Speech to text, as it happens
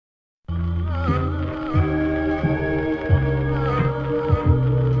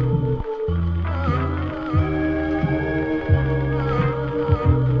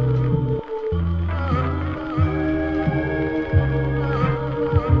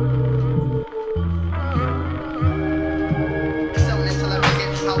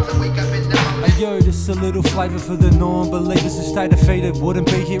yo, this a little flavour for the non-believers who stay defeated. Wouldn't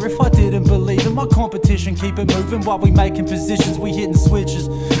be here if I didn't believe in my competition. Keep it moving while we making positions. We hitting switches,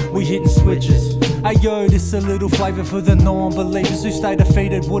 we hitting switches. Hey yo, this a little flavour for the non-believers who stay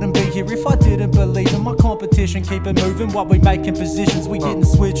defeated. Wouldn't be here if I didn't believe in my competition. Keep it moving while we making positions. We hitting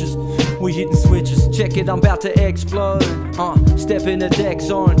switches, we hitting switches. Check it, I'm about to explode. Step in the deck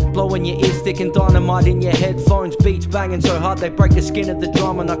zone, blowing your ears, sticking dynamite in your headphones. Beats banging so hard they break the skin of the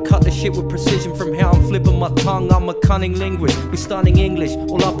drum, and I cut the shit with precision from how I'm flipping my tongue. I'm a cunning linguist with stunning English,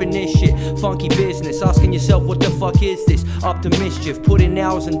 all up in this shit. Funky business, asking yourself what the fuck is this? Up to mischief, put in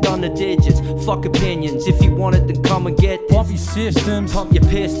hours and done the digits. Fuck opinions, if you want it then come and get this. Pump your systems, pump your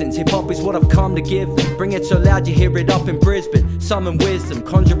pistons. Hip hop is what I've come to give them. Bring it so loud you hear it up in Brisbane. Summon wisdom,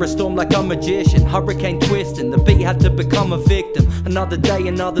 conjure a storm like a magician. Hurricane twisting, the beat had to become a victim. Another day,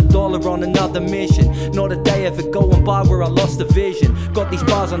 another dollar on another mission. Not a day ever going by where I lost the vision. Got these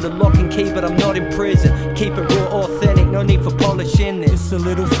bars under lock and key, but I'm not in prison. Keep it raw, authentic, no need for polishing this. It's a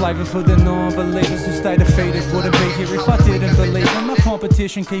little flavour for the non-believers who stay defeated. Wouldn't be here if I didn't believe in my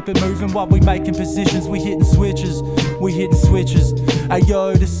competition. Keep it moving while we making positions. We hitting switches, we hitting switches. Hey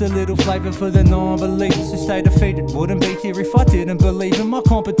yo, this a little flavour for the non-believers who stay defeated. Wouldn't be here if I didn't believe in my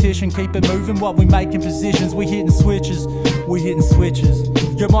competition. Keep it moving while we making positions. We hitting switches, we hitting switches.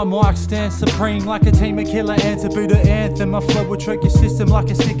 Yo, my mic stands supreme like a team of killer ants. To be the anthem, my flow will trick your system like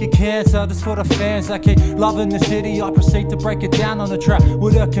a stick of cancer. This for the fans, I keep loving the city. I proceed to break it down on the track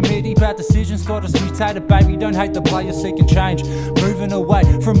with a committee. Bad decisions got us mutated, baby. Don't hate the player seeking change. Moving away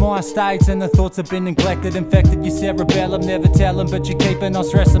from my states and the thoughts have been neglected. Infected your cerebellum, never tell them, but you're keeping on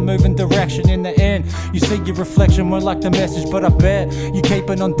stressing, moving direction in the end. You see your reflection more like the message, but I bet you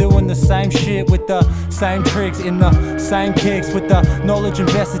keeping on doing the same shit with the same tricks in the same kicks. With the knowledge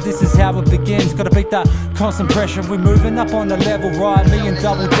invested, this is how it begins. Gotta beat that constant pressure, we're moving up on the level, right? Me and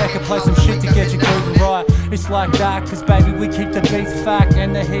Double Decka play some shit to get you grooving right. It's like that, cause baby we keep the beats fact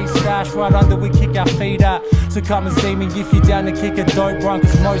and the heat stash right under we kick our feet at. So come and see me if you're down to kick a dope run,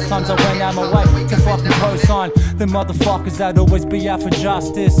 cause most times I went out my way to fucking co-sign the motherfuckers that always be out for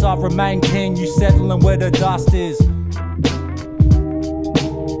justice. I remain king, you settling where the dust is.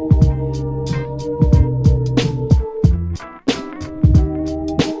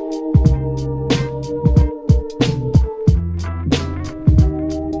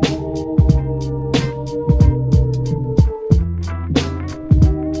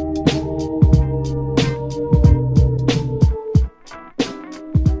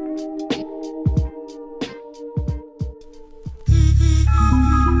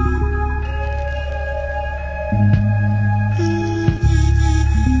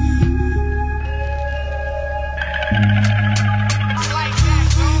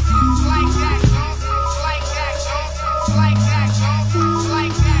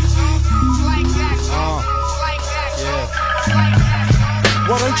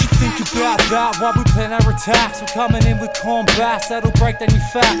 Why don't you think about that while we plan our attacks? We're coming in with combats that'll break down your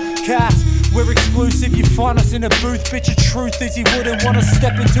fat cats. We're exclusive, you find us in a booth. Bitch, the truth is you wouldn't want to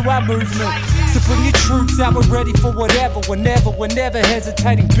step into our movement. So bring your troops out, we're ready for whatever, whenever. We're never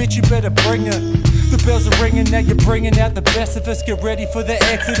hesitating, bitch, you better bring it. The bells are ringing, now you're bringing out the best of us. Get ready for the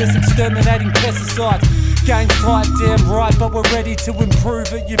exodus, exterminating pesticides. Game's tight, damn right, but we're ready to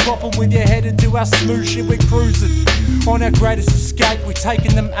improve it. You're bopping with your head into our smooth shit, we're cruising. On our greatest escape, we're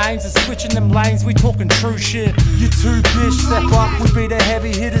taking them aims and switching them lanes, we talking true shit. You two bitch, step up, we be the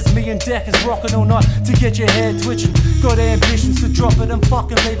heavy hitters. Me and Decka's rocking all night to get your head twitching. Got ambitions to drop it and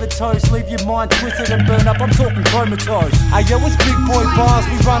fucking leave it toast. Leave your mind twisted and burn up, I'm talking comatose. Hey yo, it's big boy bars,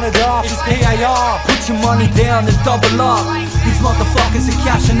 we run it up, it's P.A.R. Put your money down and double up. These motherfuckers are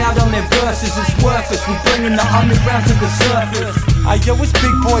cashing out on their verses, it's worthless. We bringing the underground to the surface. Hey yo, it's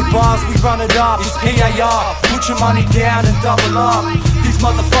big boy bars, we run it up, it's P.A.R. Put your money down and double up. These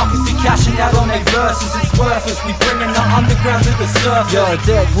motherfuckers be cashing out on their verses, it's worthless. We bringing the underground to the surface. Yo,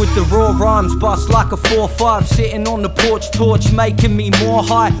 dead with the raw rhymes, bust like a 4-5. Sitting on the porch torch, making me more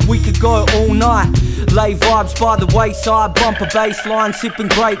high. We could go all night. Lay vibes by the wayside, bumper bass line, sipping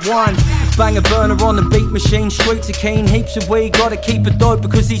great wine. Bang a burner on the beat machine, streets are keen. Heaps of weed, gotta keep it dope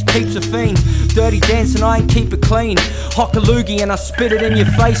because these peeps are fiends. Dirty dancing, I ain't keep it clean. Hock a loogie and I spit it in your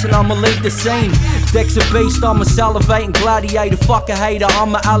face and I'ma leave the scene. Deck's a beast, I'm a salivating gladiator. Fuck a hater,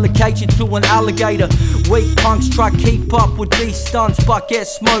 I'ma allocate you to an alligator. Weak punks try keep up with these stunts, but get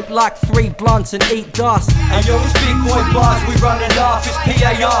smoked like 3 blunts and eat dust. And yo, it's big boy bars, we run it up, it's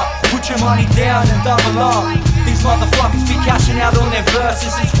P.A.R. Put your money down and double up. These motherfuckers be cashing out on their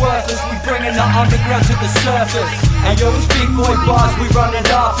verses, it's worthless. We bringing the underground to the surface. And yo, it's big boy bars, we run it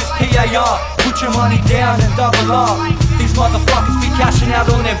up, it's P.A.R. Put your money down and double up. These These motherfuckers be cashing out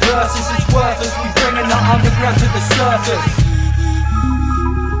on their verses. It's worthless, we bringing the underground to the surface.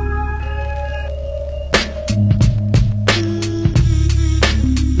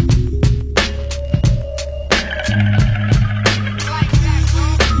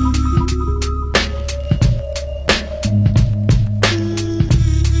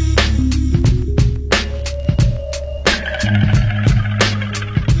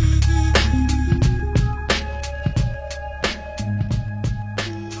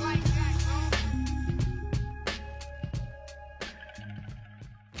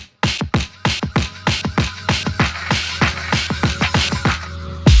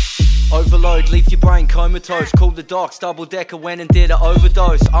 Overload, leave your brain comatose. Call the docs, Double Decka went and did an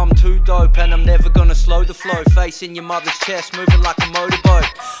overdose. I'm too dope and I'm never gonna slow the flow. Face in your mother's chest, moving like a motorboat.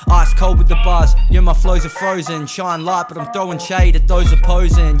 Ice cold with the buzz, yeah, my flows are frozen. Shine light, but I'm throwing shade at those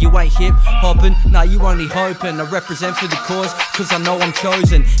opposing. You ain't hip hopping, nah, you only hoping. I represent for the cause, cause I know I'm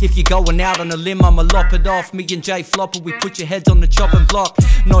chosen. If you're going out on a limb, I'ma lop it off. Me and Jay Flopper, we put your heads on the chopping block.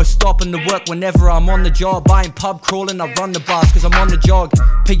 No stopping the work whenever I'm on the job. I ain't pub crawling, I run the bars cause I'm on the jog.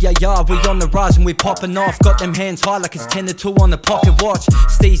 P.A.R, we on the rise and we popping off. Got them hands high like it's 10 to 2 on the pocket watch.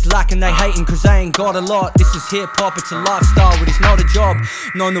 Steve's lacking, they hating cause they ain't got a lot. This is hip hop, it's a lifestyle, but it's not a job.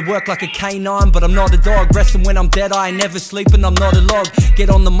 Known to work like a canine, but I'm not a dog. Resting when I'm dead, I ain't never sleeping, I'm not a log. Get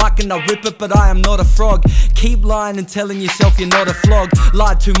on the mic and I rip it, but I am not a frog. Keep lying and telling yourself you're not a flog.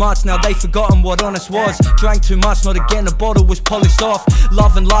 Lied too much, now they forgotten what honest was. Drank too much, not again, the bottle was polished off.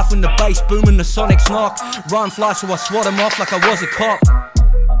 Loving life when the bass boom and the sonics knock. Rhyme fly so I swat them off like I was a cop.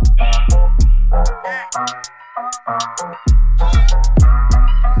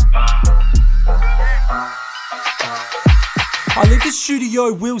 I leave the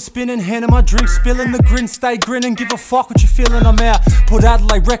studio, wheels spinning, hand in my drink spilling, the grin stay grinning, give a fuck what you're feeling, I'm out. Put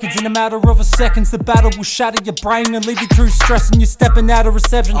Adelaide records in a matter of a seconds, the battle will shatter your brain and leave your crew stressing, you're stepping out of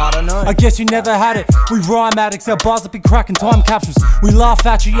reception. I don't know, I guess you never had it. We rhyme addicts, our bars have been cracking time capsules. We laugh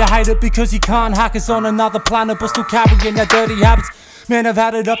at you, you hate it because you can't hack us on another planet, but still carrying our dirty habits. Man, I've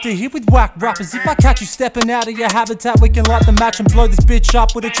had it up to here with whack rappers. If I catch you stepping out of your habitat, we can light the match and blow this bitch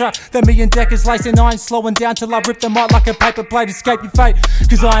up with a track that me and Decka's lacing. I ain't slowing down till I rip the mic like a paper plate. Escape your fate,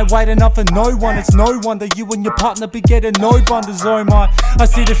 cause I ain't waiting up for no one. It's no wonder you and your partner be getting no bundles, oh my. I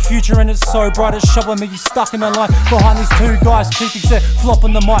see the future and it's so bright, it's showing me you stuck in a line behind these two guys. Chief exec,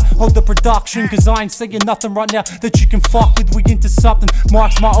 flopping the mic, hold the production, cause I ain't saying nothing right now that you can fuck with. We into something,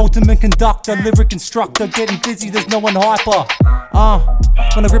 Mike's my ultimate conductor, lyric instructor, getting busy, there's no one hyper.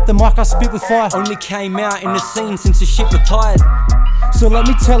 When I grip the mic I spit with fire. Only came out in the scene since the shit retired. So let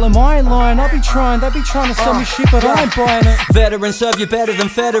me tell them I ain't lying, I be trying, they be trying to sell me shit but I ain't buying it. Veteran serve you better than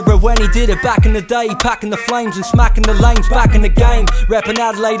Federer when he did it back in the day. Packing the flames and smacking the lanes back in the game. Repping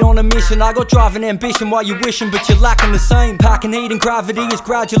Adelaide on a mission, I got driving ambition while you wishing but you're lacking the same. Packing heat and gravity is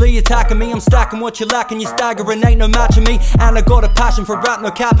gradually attacking me. I'm stacking what you're lacking, you're staggering, ain't no matching me. And I got a passion for rap,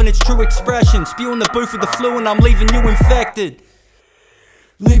 no cap and it's true expression. Spewing the booth with the flu and I'm leaving you infected.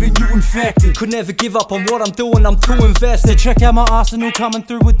 Leaving you infected. Could never give up on what I'm doing, I'm too invested. Check out my arsenal coming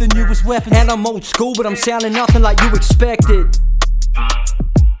through with the newest weapons. And I'm old school but I'm sounding nothing like you expected.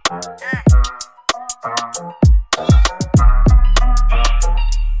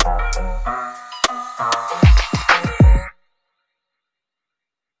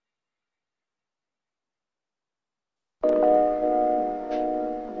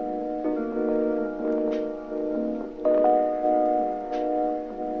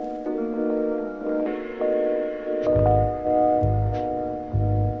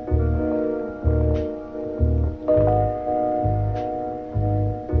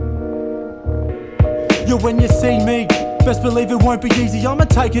 Yo, when you see me, best believe it won't be easy. I'ma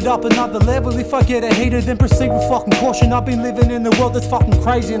take it up another level. If I get a heater, then proceed with fucking caution. I've been living in a world that's fucking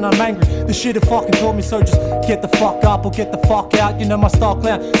crazy and I'm angry. The shit it fucking taught me, so just get the fuck up or get the fuck out. You know my style,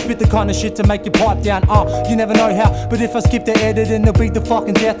 clown. Spit the kind of shit to make you pipe down. You never know how, but if I skip the editing, there'll be the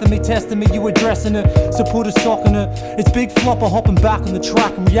fucking death of me testing me. You addressing it, so put a sock in it. It's big flopper hopping back on the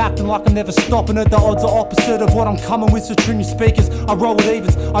track and reacting like I'm never stopping it. The odds are opposite of what I'm coming with, so tune your speakers. I roll with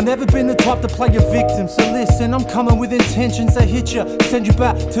evens. I've never been the type to play a victim, so listen, I'm coming with intentions that hit you, send you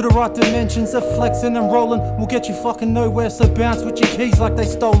back to the right dimensions. They're flexing and rolling, we'll get you fucking nowhere, so bounce with your keys like they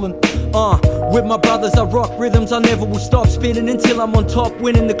stolen. With my brothers I rock rhythms, I never will stop spinning until I'm on top,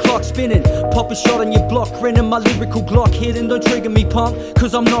 winning the clock spinning. Pop a shot on your block, grinning, my lyrical Glock hidden. Don't trigger me punk,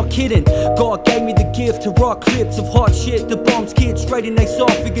 cause I'm not kidding. God gave me the gift to rock clips of hot shit. The bombs kid straight in they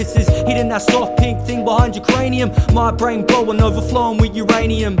esophaguses, hitting that soft pink thing behind your cranium. My brain blowing, overflowing with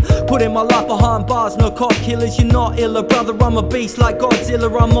uranium. Putting my life behind bars, no cop killers. You're not iller, brother, I'm a beast like Godzilla.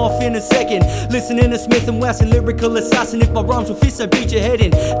 I'm off in a second, listening to Smith and Wesson, lyrical assassin. If my rhymes were fists, I'd beat your head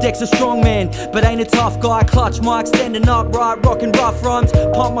in. Deck's a strong man, but ain't a tough guy. Clutch mic, standing upright, rocking rough rhymes.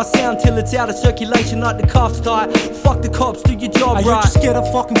 Pump my sound till it's out of circulation like the cuffs tight. Fuck the cops, do your job right. You just get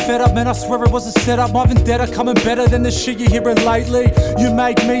fucking fed up, man, I swear it was a setup. My vendetta coming better than the shit you're hearing lately. You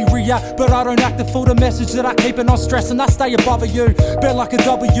make me react, but I don't act to fool the message that I keep and I'm stressing. I stay above you, bet like a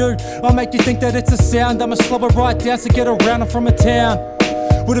W. I make you think that it's a sound. I'ma slow it right down to get around. I'm from a town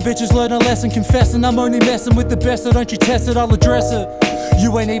where the bitches learn a lesson, confessing I'm only messing with the best, so don't you test it, I'll address it.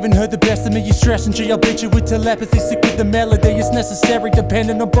 You ain't even heard the best of me, you stressing. G, I'll beat you with telepathy, sick with the melody. It's necessary,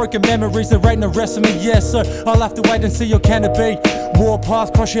 depending on broken memories. There ain't no rest of me, yes, so I'll have to wait and see, or can it be?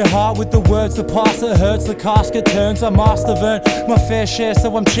 Warpath, cross your heart with the words. The past, it hurts, the casket turns. I must have earned my fair share,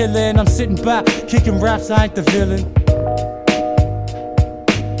 so I'm chilling. I'm sitting back, kicking raps, I ain't the villain.